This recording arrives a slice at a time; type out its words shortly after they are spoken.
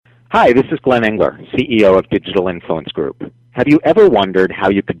Hi, this is Glenn Engler, CEO of Digital Influence Group. Have you ever wondered how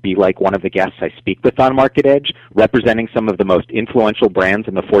you could be like one of the guests I speak with on Market Edge, representing some of the most influential brands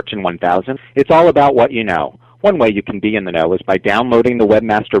in the Fortune 1000? It's all about what you know. One way you can be in the know is by downloading the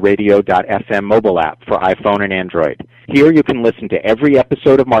webmasterradio.fm mobile app for iPhone and Android. Here you can listen to every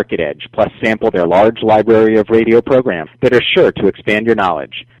episode of Market Edge, plus sample their large library of radio programs that are sure to expand your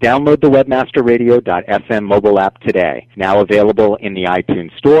knowledge. Download the webmasterradio.fm mobile app today, now available in the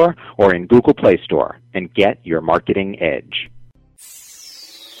iTunes Store or in Google Play Store, and get your marketing edge.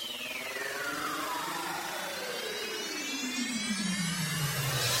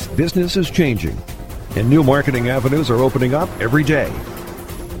 Business is changing, and new marketing avenues are opening up every day.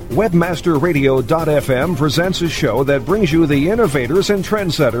 Webmasterradio.fm presents a show that brings you the innovators and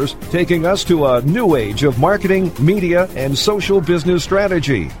trendsetters, taking us to a new age of marketing, media, and social business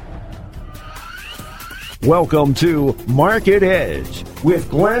strategy. Welcome to Market Edge with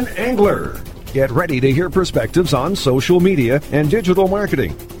Glenn Engler. Get ready to hear perspectives on social media and digital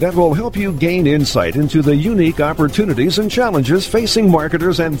marketing that will help you gain insight into the unique opportunities and challenges facing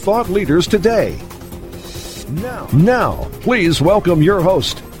marketers and thought leaders today. Now, please welcome your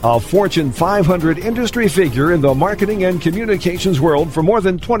host, a Fortune 500 industry figure in the marketing and communications world for more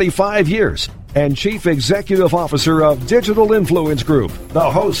than 25 years, and Chief Executive Officer of Digital Influence Group, the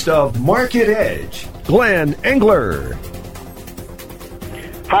host of Market Edge, Glenn Engler.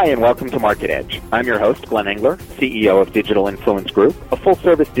 Hi, and welcome to Market Edge. I'm your host, Glenn Engler, CEO of Digital Influence Group, a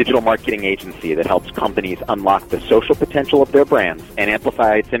full-service digital marketing agency that helps companies unlock the social potential of their brands and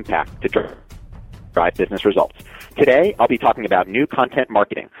amplify its impact to drive business results. Today, I'll be talking about new content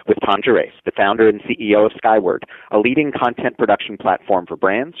marketing with Tom Gerace, the founder and CEO of Skyward, a leading content production platform for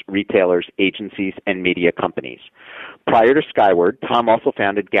brands, retailers, agencies, and media companies. Prior to Skyward, Tom also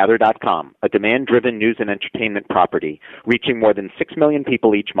founded Gather.com, a demand-driven news and entertainment property reaching more than 6 million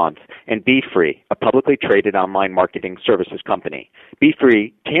people each month, and BeFree, a publicly traded online marketing services company.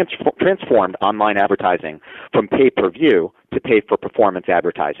 BeFree transformed online advertising from pay-per-view to pay-for-performance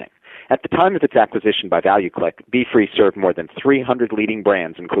advertising. At the time of its acquisition by ValueClick, BeFree served more than 300 leading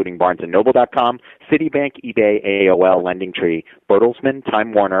brands, including BarnesandNoble.com, Citibank, eBay, AOL, LendingTree, Bertelsmann,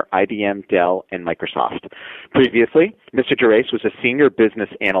 Time Warner, IBM, Dell, and Microsoft. Previously, Mr. Gerace was a senior business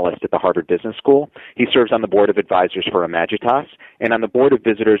analyst at the Harvard Business School. He serves on the board of advisors for Imagitas and on the board of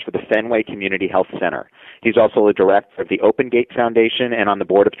visitors for the Fenway Community Health Center. He's also a director of the Open Gate Foundation and on the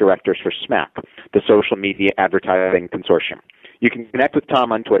board of directors for SMAC, the Social Media Advertising Consortium. You can connect with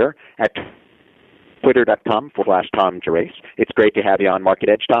Tom on Twitter at twitter.com/Tom Gerace. It's great to have you on Market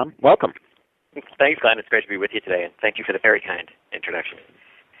Edge, Tom. Welcome. Thanks, Glenn. It's great to be with you today, and thank you for the very kind introduction.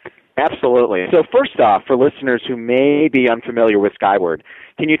 Absolutely. So first off, for listeners who may be unfamiliar with Skyward,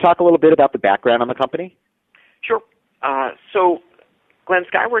 can you talk a little bit about the background on the company? Sure. So, Glenn,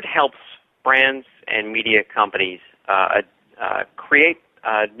 Skyward helps brands and media companies create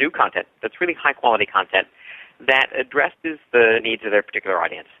new content that's really high-quality content that addresses the needs of their particular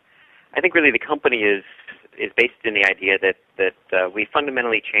audience. I think really the company is based in the idea that we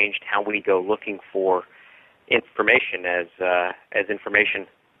fundamentally changed how we go looking for information as information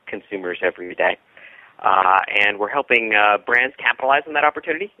consumers every day. And we're helping brands capitalize on that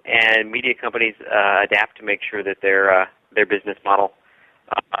opportunity and media companies adapt to make sure that their business model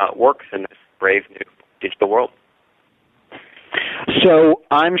works in this brave new digital world. So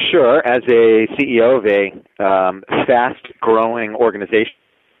I'm sure, as a CEO of a fast-growing organization,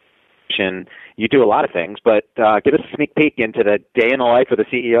 you do a lot of things, but give us a sneak peek into the day in the life of the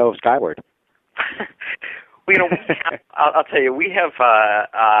CEO of Skyward. Well, I'll tell you, we have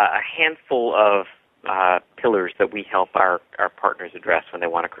a handful of pillars that we help our partners address when they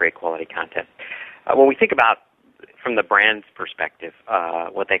want to create quality content. When we think about, from the brand's perspective,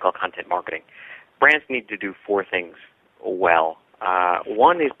 what they call content marketing, brands need to do four things well.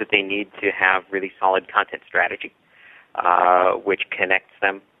 One is that they need to have really solid content strategy, which connects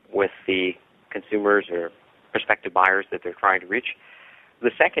them with the consumers or prospective buyers that they're trying to reach.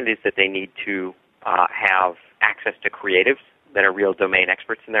 The second is that they need to have access to creatives that are real domain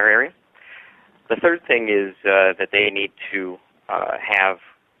experts in their area. The third thing is that they need to have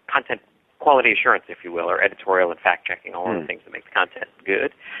content quality assurance, if you will, or editorial and fact-checking, all of the things that make the content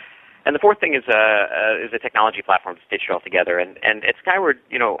good. And the fourth thing is a technology platform to stitch it all together. And at Skyward,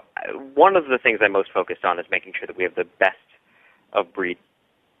 one of the things I'm most focused on is making sure that we have the best of breed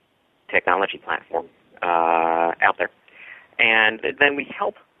technology platform out there. And then we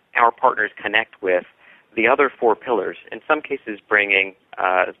help our partners connect with the other four pillars, in some cases bringing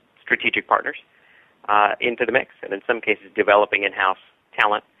strategic partners into the mix, and in some cases developing in-house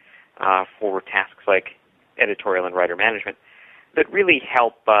talent for tasks like editorial and writer management. that really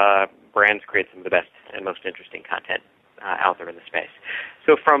help brands create some of the best and most interesting content out there in the space.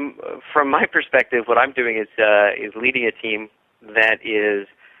 So from my perspective, what I'm doing is leading a team that is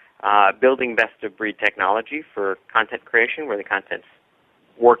building best-of-breed technology for content creation, where the content's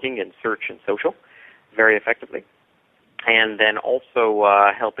working in search and social very effectively, and then also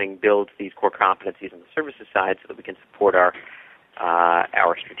helping build these core competencies on the services side so that we can support our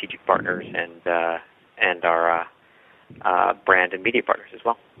strategic partners and our brand and media partners as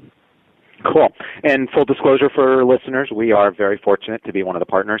well. Cool. And full disclosure for listeners, we are very fortunate to be one of the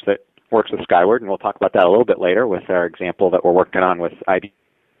partners that works with Skyward, and we'll talk about that a little bit later with our example that we're working on with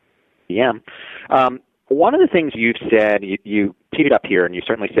IBM. One of the things you've said, you teed it up here, and you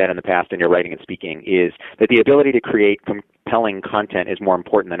certainly said in the past in your writing and speaking, is that the ability to create compelling content is more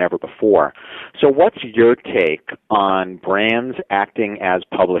important than ever before. So what's your take on brands acting as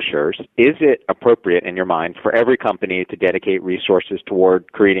publishers? Is it appropriate, in your mind, for every company to dedicate resources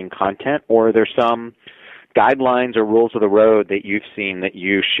toward creating content, or are there some guidelines or rules of the road that you've seen that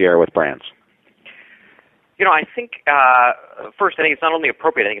you share with brands? I think, first, I think it's not only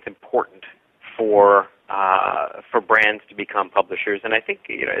appropriate, I think it's important for brands to become publishers, and I think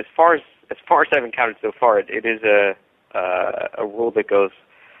as far as I've encountered so far, it is a rule that goes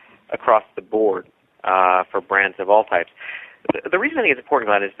across the board for brands of all types. The reason I think it's important,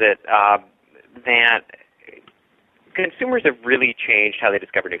 Glenn, is that consumers have really changed how they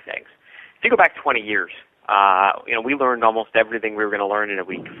discover new things. If you go back 20 years, we learned almost everything we were going to learn in a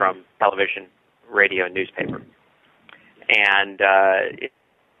week from television, radio, and newspaper, and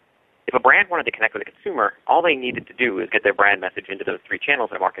if a brand wanted to connect with a consumer, all they needed to do was get their brand message into those three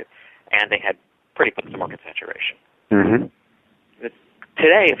channels in the market, and they had pretty close to market saturation. Mm-hmm.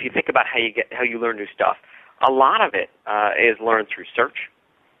 Today, if you think about how you learn new stuff, a lot of it is learned through search,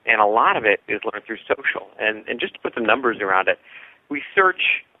 and a lot of it is learned through social. And just to put some numbers around it, we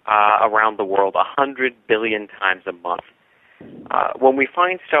search around the world 100 billion times a month. When we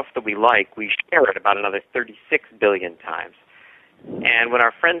find stuff that we like, we share it about another 36 billion times. And when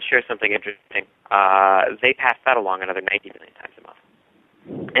our friends share something interesting, they pass that along another 90 million times a month.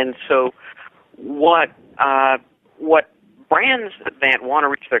 And so what brands that want to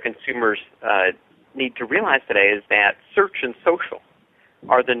reach their consumers need to realize today is that search and social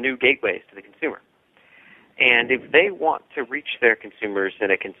are the new gateways to the consumer. And if they want to reach their consumers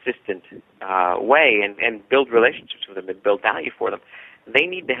in a consistent way and build relationships with them and build value for them, they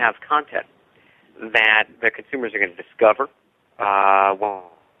need to have content that their consumers are going to discover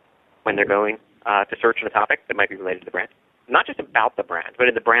when they're going to search on a topic that might be related to the brand. Not just about the brand, but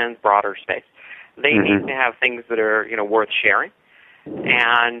in the brand's broader space. They need to have things that are worth sharing,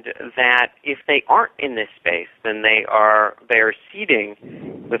 and that if they aren't in this space, then they are ceding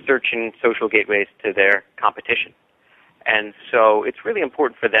the search and social gateways to their competition. And so it's really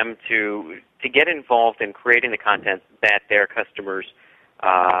important for them to get involved in creating the content that their customers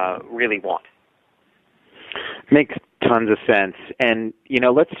really want. Makes tons of sense. And,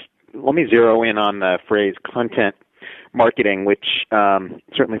 let me zero in on the phrase content marketing, which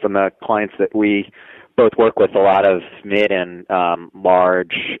certainly from the clients that we both work with, a lot of mid and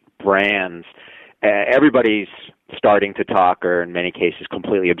large brands, everybody's starting to talk, or in many cases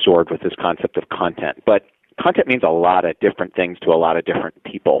completely absorbed with this concept of content. But content means a lot of different things to a lot of different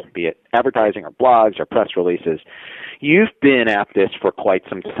people, be it advertising or blogs or press releases. You've been at this for quite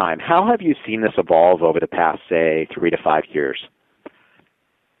some time. How have you seen this evolve over the past, say, 3 to 5 years?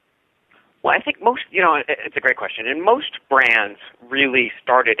 Well, I think it's a great question. And most brands really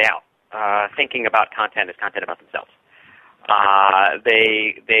started out thinking about content as content about themselves.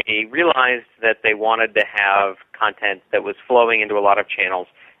 They realized that they wanted to have content that was flowing into a lot of channels,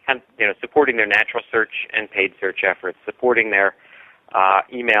 supporting their natural search and paid search efforts, supporting their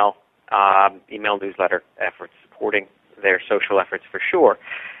email newsletter efforts, supporting their social efforts for sure.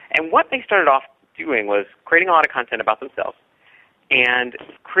 And what they started off doing was creating a lot of content about themselves and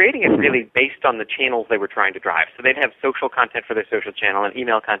creating it really based on the channels they were trying to drive. So they'd have social content for their social channel and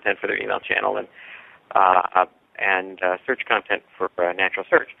email content for their email channel and search content for natural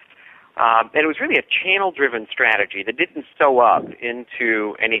search. And it was really a channel-driven strategy that didn't sew up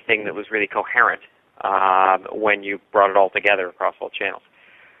into anything that was really coherent when you brought it all together across all channels.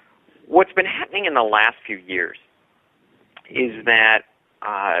 What's been happening in the last few years is that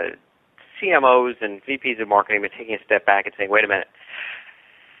CMOs and VPs of marketing have been taking a step back and saying, wait a minute,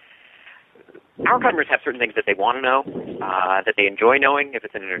 our customers have certain things that they want to know, that they enjoy knowing if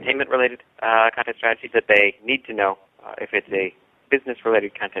it's an entertainment-related content strategy, that they need to know if it's a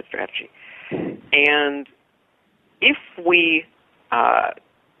business-related content strategy. And if we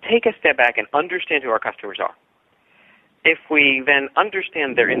take a step back and understand who our customers are if we then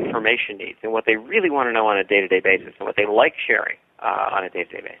understand their information needs and what they really want to know on a day-to-day basis and what they like sharing on a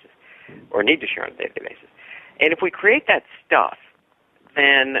day-to-day basis or need to share on a day-to-day basis, and if we create that stuff,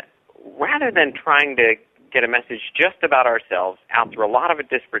 then rather than trying to get a message just about ourselves out through a lot of a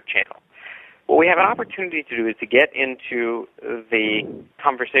disparate channel, what we have an opportunity to do is to get into the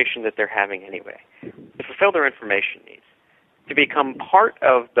conversation that they're having anyway, to fulfill their information needs, to become part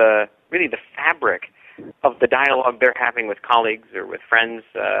of the fabric of the dialogue they're having with colleagues or with friends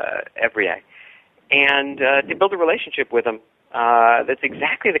every day, and to build a relationship with them that's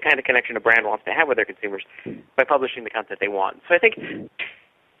exactly the kind of connection a brand wants to have with their consumers by publishing the content they want. So I think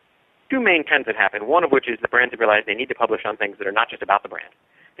two main trends that happen, one of which is the brands that realize they need to publish on things that are not just about the brand.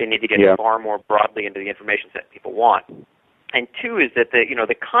 They need to get far more broadly into the information set people want. And two is that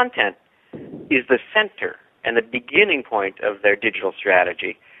the content is the center and the beginning point of their digital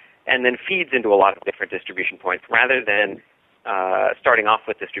strategy, and then feeds into a lot of different distribution points rather than starting off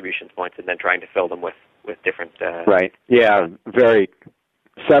with distribution points and then trying to fill them with different... Right. Yeah, very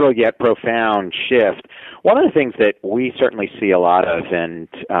subtle yet profound shift. One of the things that we certainly see a lot of, and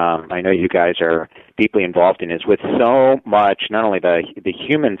I know you guys are deeply involved in, is with so much, not only the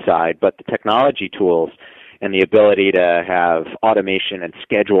human side, but the technology tools and the ability to have automation and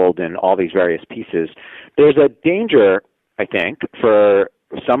scheduled and all these various pieces, there's a danger, I think, for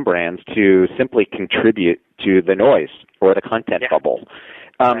some brands to simply contribute to the noise or the content bubble.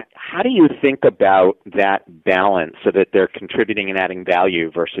 How do you think about that balance so that they're contributing and adding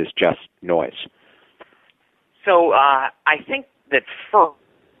value versus just noise? So I think that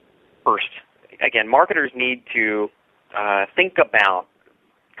first, again, marketers need to think about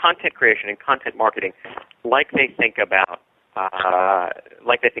content creation and content marketing like they think about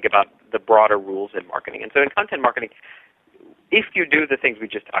the broader rules in marketing. And so in content marketing, if you do the things we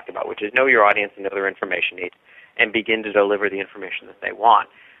just talked about, which is know your audience and know their information needs, and begin to deliver the information that they want,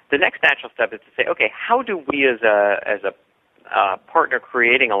 the next natural step is to say, okay, how do we as a partner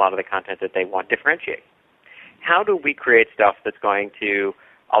creating a lot of the content that they want differentiate? How do we create stuff that's going to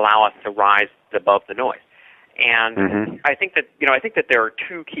allow us to rise above the noise? And I think that there are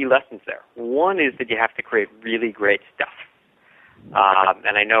two key lessons there. One is that you have to create really great stuff.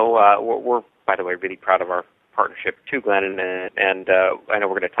 And I know we're, by the way, really proud of our partnership too, Glenn, and I know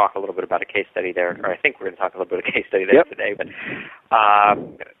we're going to talk a little bit about a case study there, or I think we're going to talk a little bit about a case study there today.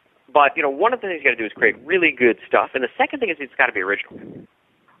 But one of the things you got to do is create really good stuff, and the second thing is it's got to be original.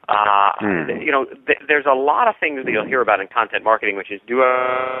 There's a lot of things that you'll hear about in content marketing, which is, do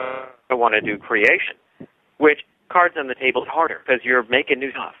I want to do creation? Which, cards on the table is harder because you're making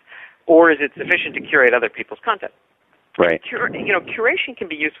new stuff. Or is it sufficient to curate other people's content? Right. Curation can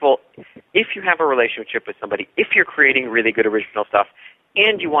be useful if you have a relationship with somebody, if you're creating really good original stuff,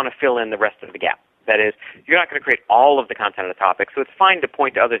 and you want to fill in the rest of the gap. That is, you're not going to create all of the content on the topic, so it's fine to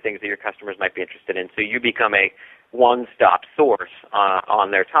point to other things that your customers might be interested in, so you become a one-stop source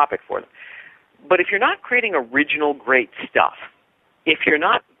on their topic for them. But if you're not creating original great stuff, if you're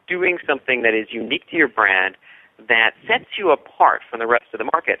not doing something that is unique to your brand, that sets you apart from the rest of the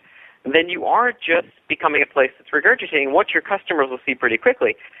market, then you are just becoming a place that's regurgitating. What your customers will see pretty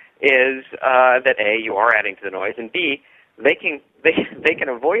quickly is that A, you are adding to the noise, and B, they can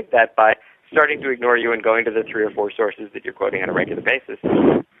avoid that by starting to ignore you and going to the 3 or 4 sources that you're quoting on a regular basis,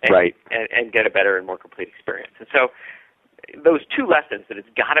 and get a better and more complete experience. And so those two lessons, that it's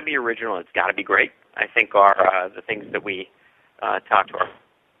got to be original and it's got to be great, I think are the things that we talk to our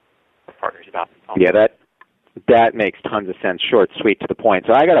partners about. Yeah, that makes tons of sense, short, sweet, to the point.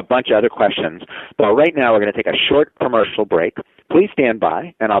 So I got a bunch of other questions, but right now we're going to take a short commercial break. Please stand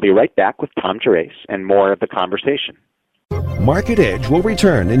by, and I'll be right back with Tom Gerace and more of the conversation. Market Edge will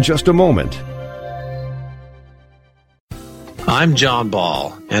return in just a moment. I'm John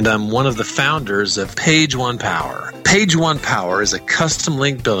Ball, and I'm one of the founders of Page One Power. Page One Power is a custom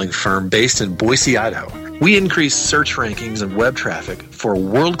link building firm based in Boise, Idaho. We increase search rankings and web traffic for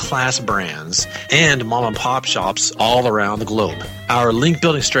world-class brands and mom-and-pop shops all around the globe. Our link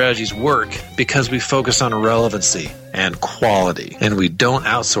building strategies work because we focus on relevancy and quality, and we don't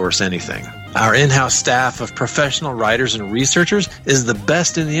outsource anything. Our in-house staff of professional writers and researchers is the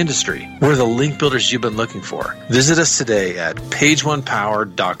best in the industry. We're the link builders you've been looking for. Visit us today at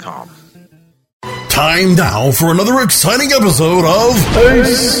pageonepower.com. Time now for another exciting episode of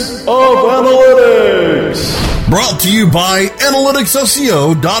Ace of Analytics. Brought to you by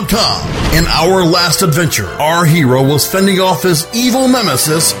AnalyticsSEO.com. In our last adventure, our hero was fending off his evil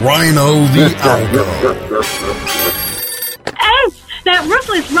nemesis, Rhino the Algo. Ace! That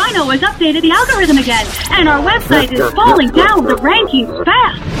ruthless Rhino has updated the algorithm again, and our website is falling down the rankings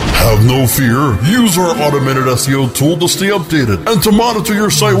fast. Have no fear. Use our automated SEO tool to stay updated and to monitor your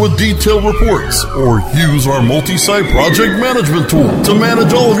site with detailed reports. Or use our multi-site project management tool to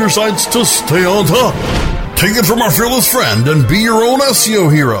manage all of your sites to stay on top. Take it from our fearless friend and be your own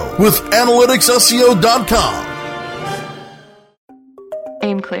SEO hero with AnalyticsSEO.com.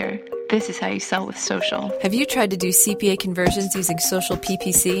 AimClear. This is how you sell with social. Have you tried to do CPA conversions using social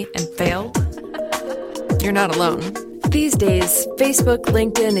PPC and failed? You're not alone. These days, Facebook,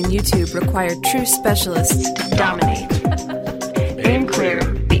 LinkedIn, and YouTube require true specialists to dominate.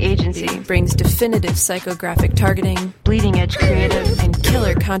 AimClear, the agency, brings definitive psychographic targeting, bleeding-edge creative, and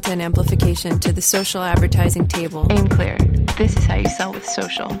killer content amplification to the social advertising table. AimClear. This is how you sell with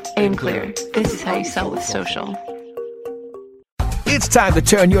social. AimClear. This is how you sell with social. It's time to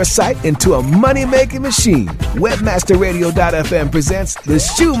turn your site into a money-making machine. WebmasterRadio.fm presents The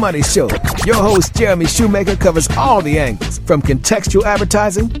Shoe Money Show. Your host, Jeremy Shoemaker, covers all the angles, from contextual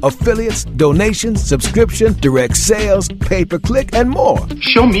advertising, affiliates, donations, subscription, direct sales, pay-per-click, and more.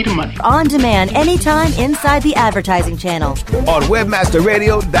 Show me the money. On demand, anytime, inside the advertising channel. On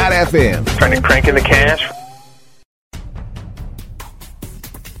WebmasterRadio.fm. Trying to crank in the cash.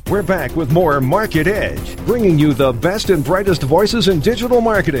 We're back with more Market Edge, bringing you the best and brightest voices in digital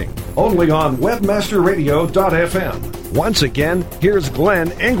marketing, only on WebmasterRadio.fm. Once again, here's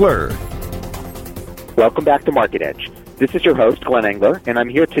Glenn Engler. Welcome back to Market Edge. This is your host, Glenn Engler, and I'm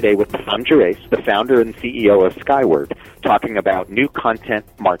here today with Hassan Gerace, the founder and CEO of Skyward, talking about new content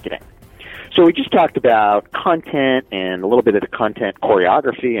marketing. So we just talked about content and a little bit of the content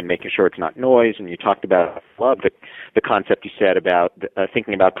choreography and making sure it's not noise, and you talked about, I love the concept you said about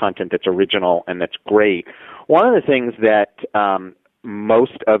thinking about content that's original and that's great. One of the things that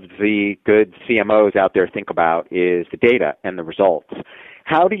most of the good CMOs out there think about is the data and the results.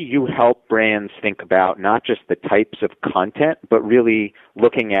 How do you help brands think about not just the types of content, but really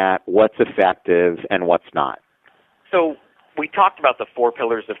looking at what's effective and what's not? So we talked about the 4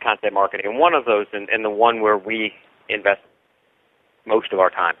 pillars of content marketing, and one of those, and the one where we invest most of our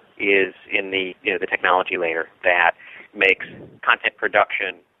time, is in the technology layer that makes content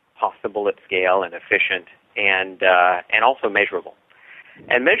production possible at scale and efficient, and also measurable.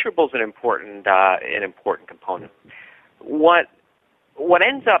 And measurable is an important component. What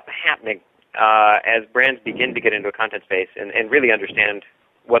ends up happening as brands begin to get into a content space and really understand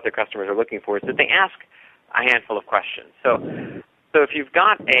what their customers are looking for is that they ask a handful of questions. So if you've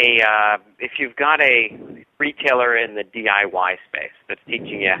got a retailer in the DIY space that's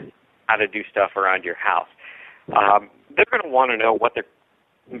teaching you how to do stuff around your house, they're going to want to know what the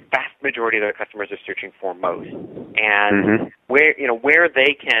vast majority of their customers are searching for most, and where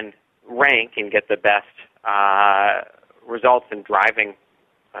they can rank and get the best results in driving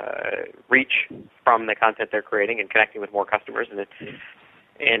reach from the content they're creating and connecting with more customers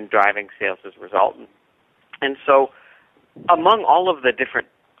and driving sales as a result. And so among all of the different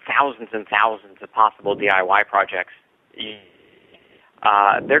thousands and thousands of possible DIY projects,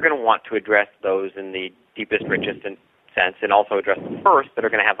 they're going to want to address those in the deepest, richest sense, and also address them first that are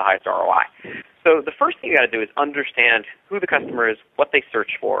going to have the highest ROI. So the first thing you got to do is understand who the customer is, what they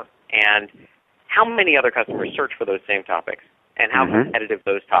search for, and how many other customers search for those same topics, and how competitive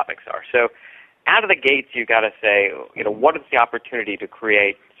those topics are. So out of the gates, you got to say, what is the opportunity to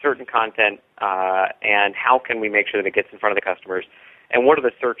create certain content, and how can we make sure that it gets in front of the customers, and what are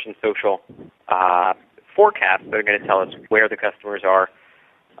the search and social forecasts that are going to tell us where the customers are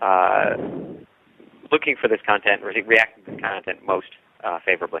looking for this content, or reacting to this content most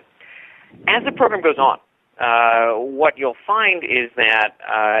favorably. As the program goes on, what you'll find is that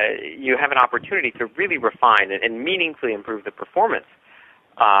you have an opportunity to really refine and meaningfully improve the performance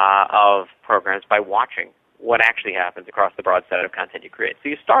of programs by watching what actually happens across the broad set of content you create. So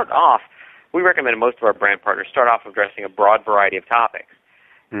you start off, we recommend most of our brand partners start off addressing a broad variety of topics.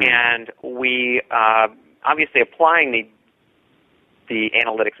 And we obviously applying the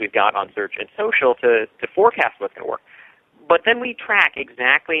analytics we've got on search and social to forecast what's going to work. But then we track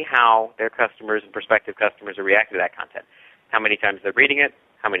exactly how their customers and prospective customers are reacting to that content. How many times they're reading it,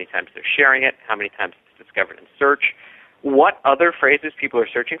 how many times they're sharing it, how many times it's discovered in search, what other phrases people are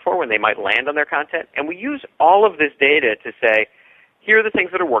searching for when they might land on their content. And we use all of this data to say, here are the things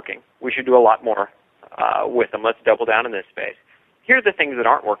that are working. We should do a lot more with them. Let's double down in this space. Here are the things that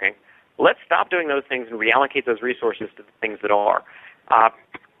aren't working. Let's stop doing those things and reallocate those resources to the things that are.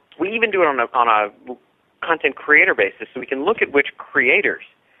 We even do it on a content creator basis, so we can look at which creators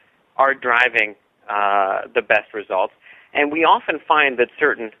are driving the best results. And we often find that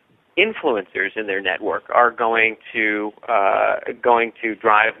certain influencers in their network are going to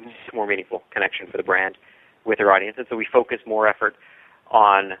drive more meaningful connection for the brand with their audience. And so we focus more effort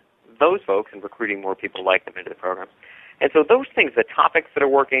on those folks and recruiting more people like them into the program. And so those things, the topics that are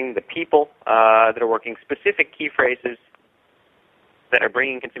working, the people that are working, specific key phrases that are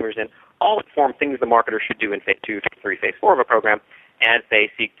bringing consumers in, all inform things the marketer should do in Phase 2, Phase 3, Phase 4 of a program as they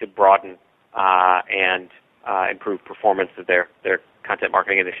seek to broaden and improve performance of their content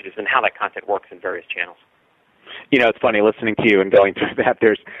marketing initiatives and how that content works in various channels. You know, it's funny listening to you and going through that.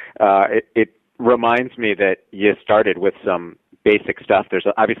 There's it reminds me that you started with some basic stuff. There's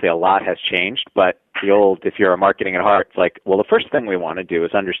obviously a lot has changed, but if you're a marketing at heart, it's like, well, the first thing we want to do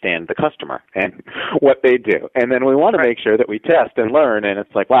is understand the customer and what they do. And then we want to make sure that we test and learn. And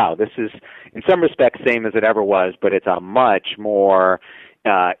it's like, wow, this is in some respects same as it ever was, but it's a much more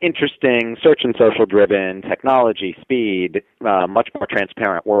interesting, search and social driven, technology, speed, much more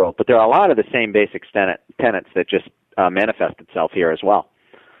transparent world. But there are a lot of the same basic tenets that just manifest itself here as well.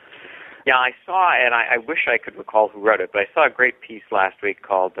 Yeah, I saw, and I wish I could recall who wrote it, but I saw a great piece last week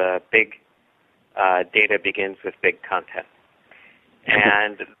called Big Data Begins with Big Content.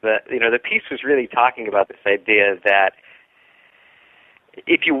 And the piece was really talking about this idea that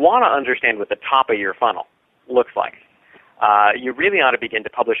if you want to understand what the top of your funnel looks like, you really ought to begin to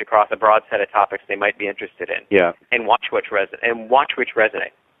publish across a broad set of topics they might be interested in, and watch which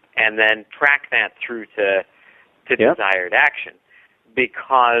resonate, and then track that through to desired action,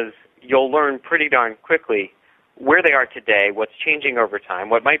 because you'll learn pretty darn quickly where they are today, what's changing over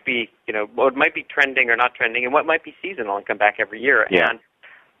time, what might be trending or not trending, and what might be seasonal and come back every year. Yeah. And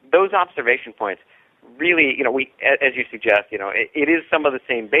those observation points really, we, as you suggest, it is some of the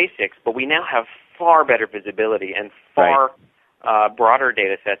same basics, but we now have far better visibility and far broader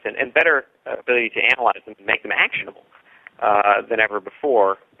data sets and better ability to analyze them and make them actionable than ever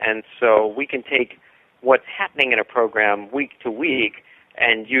before. And so we can take what's happening in a program week to week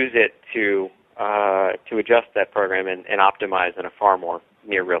and use it to adjust that program and optimize on a far more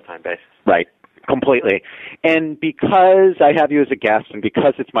near real-time basis. Right, completely. And because I have you as a guest and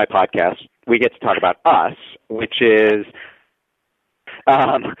because it's my podcast, we get to talk about us, which is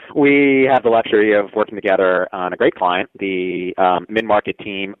we have the luxury of working together on a great client, the mid-market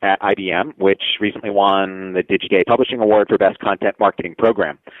team at IBM, which recently won the DigiGate Publishing Award for Best Content Marketing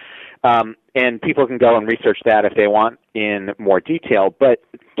Program. And people can go and research that if they want in more detail. But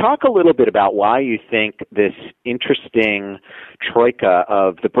talk a little bit about why you think this interesting troika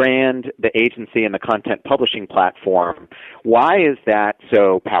of the brand, the agency, and the content publishing platform, why is that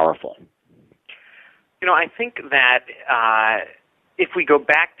so powerful? I think that if we go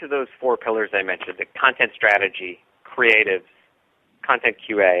back to those 4 pillars I mentioned, the content strategy, creatives, content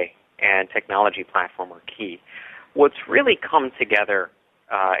QA, and technology platform are key. What's really come together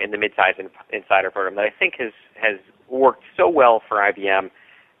in the Midsize Insider program that I think has worked so well for IBM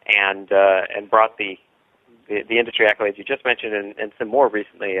and brought the industry accolades you just mentioned and some more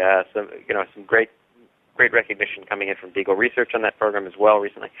recently, some great recognition coming in from Deagle Research on that program as well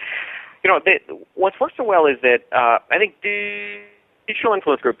recently. What's worked so well is that I think Digital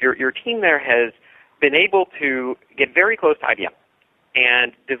Influence Group, your team there has been able to get very close to IBM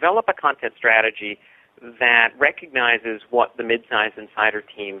and develop a content strategy that recognizes what the Midsize Insider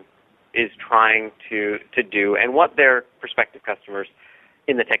team is trying to do and what their prospective customers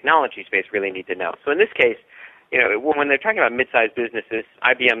in the technology space really need to know. So in this case, when they're talking about mid-sized businesses,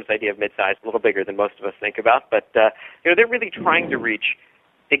 IBM's idea of mid-size is a little bigger than most of us think about, but they're really trying to reach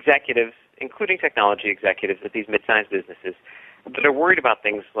executives, including technology executives at these mid-sized businesses, that are worried about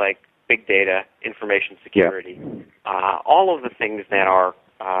things like big data, information security, all of the things that are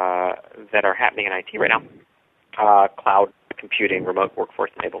happening in IT right now, cloud computing, remote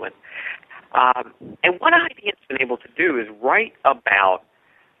workforce enablement. And what IBM's been able to do is write about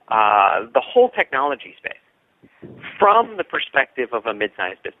the whole technology space from the perspective of a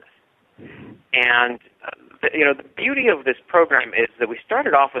mid-sized business. And the beauty of this program is that we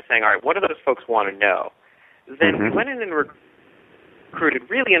started off with saying, all right, what do those folks want to know? Then we went in and recruited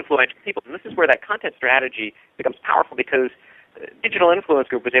really influential people. And this is where that content strategy becomes powerful, because Digital Influence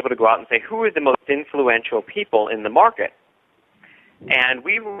Group was able to go out and say, who are the most influential people in the market? And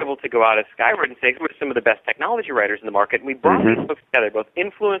we were able to go out as Skyward and say, who are some of the best technology writers in the market? And we brought these folks together, both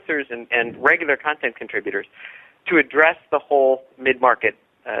influencers and regular content contributors, to address the whole mid-market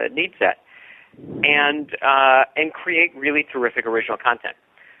need set and create really terrific original content.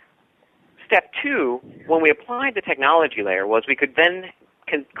 Step 2, when we applied the technology layer, was we could then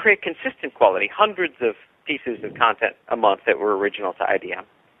create consistent quality, hundreds of pieces of content a month that were original to IBM.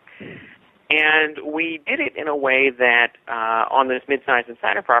 And we did it in a way that on this mid-sized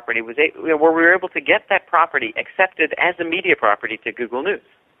Insider property was where we were able to get that property accepted as a media property to Google News.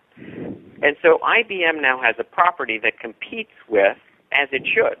 And so IBM now has a property that competes with, as it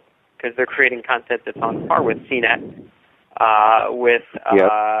should, because they're creating content that's on par with CNET, with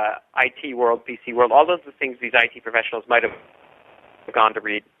IT World, PC World, all those are things these IT professionals might have gone to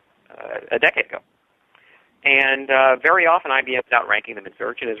read a decade ago. And very often IBM is outranking them in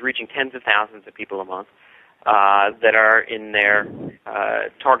search and is reaching tens of thousands of people a month that are in their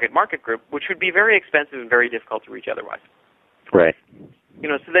target market group, which would be very expensive and very difficult to reach otherwise. Right.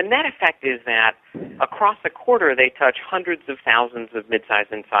 So the net effect is that across a quarter they touch hundreds of thousands of mid-size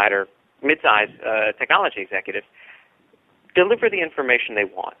technology executives, deliver the information they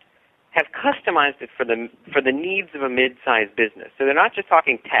want, have customized it for the needs of a mid-sized business. So they're not just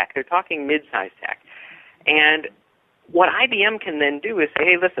talking tech, they're talking mid-sized tech. And what IBM can then do is say,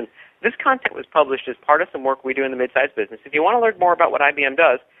 hey, listen, this content was published as part of some work we do in the mid-sized business. If you want to learn more about what IBM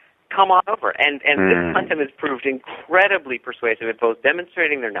does, come on over. And this content has proved incredibly persuasive at both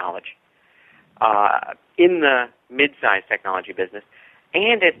demonstrating their knowledge in the mid-sized technology business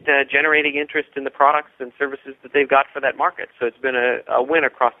and at generating interest in the products and services that they've got for that market. So it's been a win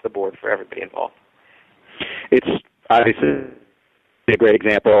across the board for everybody involved. It's obviously a great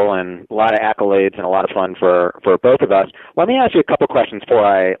example and a lot of accolades and a lot of fun for both of us. Let me ask you a couple questions before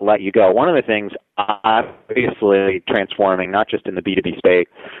I let you go. One of the things obviously transforming, not just in the B2B space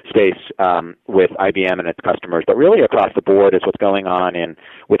with IBM and its customers, but really across the board is what's going on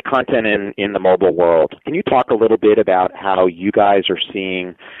with content in the mobile world. Can you talk a little bit about how you guys are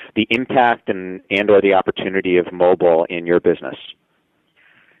seeing the impact and or the opportunity of mobile in your business?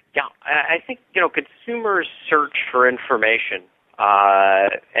 Yeah, I think, consumers search for information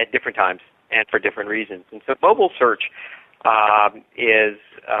at different times and for different reasons. And so mobile search is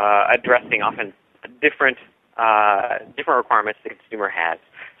addressing often different requirements the consumer has.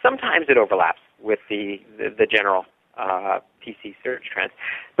 Sometimes it overlaps with the general PC search trends,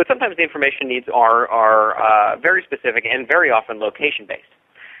 but sometimes the information needs are very specific and very often location-based.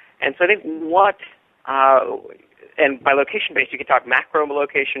 And so I think and by location-based you can talk macro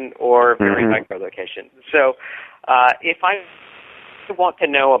location or very micro location. So if I want to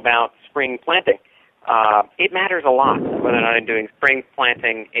know about spring planting, it matters a lot whether or not I'm doing spring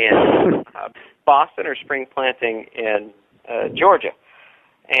planting in Boston or spring planting in Georgia.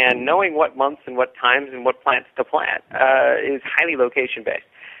 And knowing what months and what times and what plants to plant is highly location-based.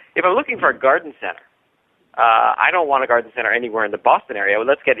 If I'm looking for a garden center, I don't want a garden center anywhere in the Boston area. Well,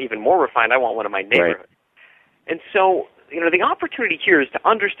 let's get even more refined. I want one in my neighborhood. Right. And so, the opportunity here is to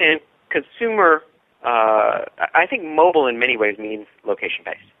understand consumer. I think mobile in many ways means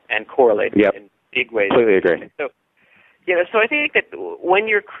location-based and correlated in big ways. Completely agree. So, so I think that when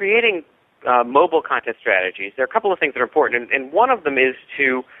you're creating mobile content strategies, there are a couple of things that are important, and one of them is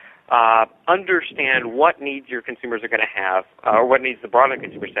to understand what needs your consumers are going to have, or what needs the broader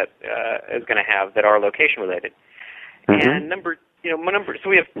consumer set is going to have that are location-related. And so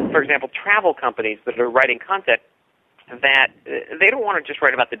we have, for example, travel companies that are writing content that they don't want to just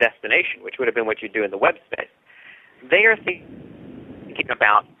write about the destination, which would have been what you do in the web space. They are thinking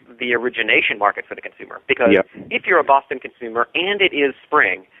about the origination market for the consumer. Because if you're a Boston consumer and it is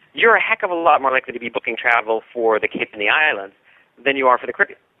spring, you're a heck of a lot more likely to be booking travel for the Cape and the Islands than you are for the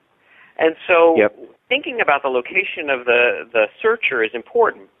Caribbean. And so thinking about the location of the searcher is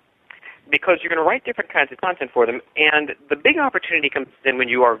important because you're going to write different kinds of content for them. And the big opportunity comes in when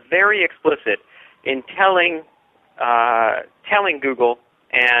you are very explicit in telling Google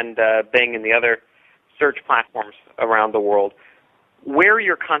and Bing and the other search platforms around the world where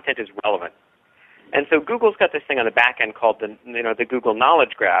your content is relevant. And so Google's got this thing on the back end called the Google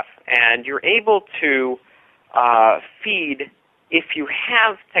Knowledge Graph, and you're able to feed, if you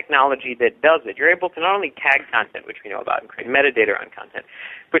have technology that does it, you're able to not only tag content, which we know about, and create metadata on content,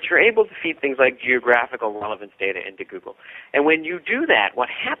 but you're able to feed things like geographical relevance data into Google. And when you do that, what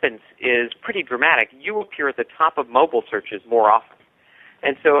happens is pretty dramatic. You appear at the top of mobile searches more often.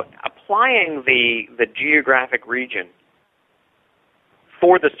 And so applying the geographic region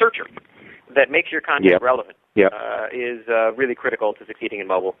for the searcher that makes your content relevant is really critical to succeeding in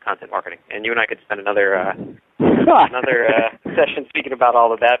mobile content marketing. And you and I could spend another session speaking about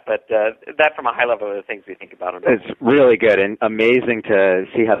all of that, but that from a high level are the things we think about. It's really good and amazing to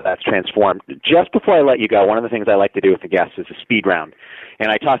see how that's transformed. Just before I let you go, one of the things I like to do with the guests is a speed round. And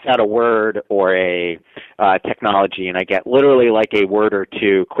I toss out a word or a technology, and I get literally like a word or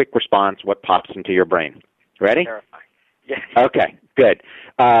two, quick response, what pops into your brain. Ready? Terrifying. Yeah. Okay, good.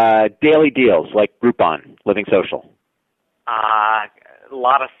 Daily deals like Groupon, Living Social. A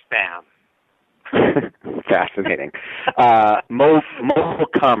lot of spam. Fascinating. Mobile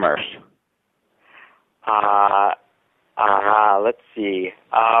commerce. Let's see.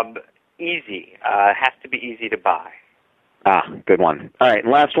 Easy. Has to be easy to buy. Good one. All right,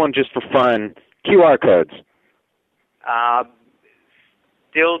 and last one just for fun, QR codes.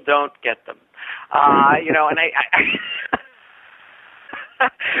 Still don't get them. And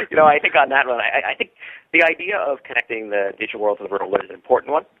I think on that one, I think the idea of connecting the digital world to the real world is an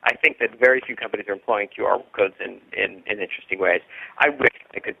important one. I think that very few companies are employing QR codes in interesting ways. I wish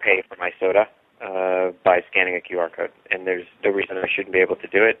I could pay for my soda by scanning a QR code, and there's no reason I shouldn't be able to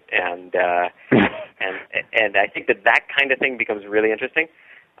do it. And I think that kind of thing becomes really interesting.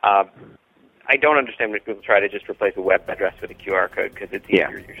 I don't understand when people try to just replace a web address with a QR code, because it's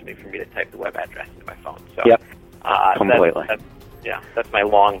easier usually for me to type the web address into my phone. So, yep, completely. That's my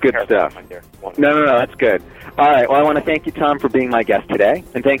long good stuff. No, that's good. All right, well, I want to thank you, Tom, for being my guest today,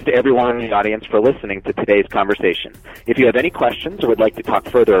 and thanks to everyone in the audience for listening to today's conversation. If you have any questions or would like to talk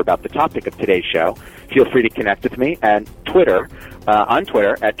further about the topic of today's show, feel free to connect with me on Twitter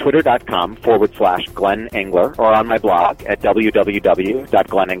at twitter.com/Glenn Engler, or on my blog at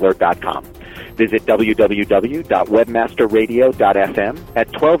www.glennengler.com. Visit www.webmasterradio.fm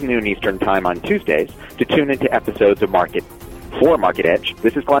at 12 noon Eastern Time on Tuesdays to tune into episodes of Market Edge.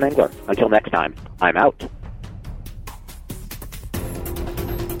 This is Glenn Engler. Until next time, I'm out.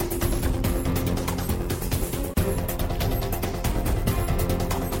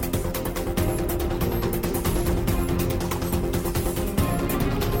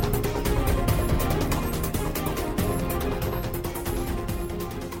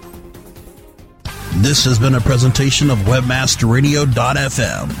 This has been a presentation of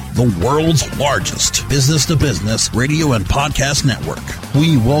WebmasterRadio.fm, the world's largest business-to-business radio and podcast network.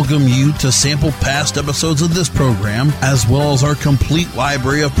 We welcome you to sample past episodes of this program, as well as our complete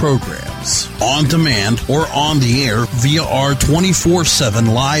library of programs, on demand or on the air via our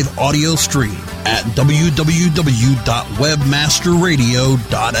 24/7 live audio stream at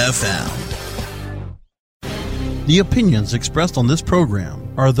www.webmasterradio.fm. The opinions expressed on this program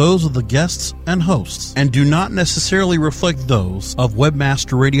are those of the guests and hosts and do not necessarily reflect those of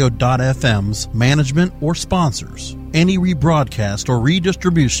WebmasterRadio.fm's management or sponsors. Any rebroadcast or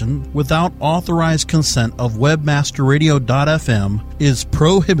redistribution without authorized consent of WebmasterRadio.fm is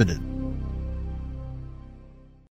prohibited.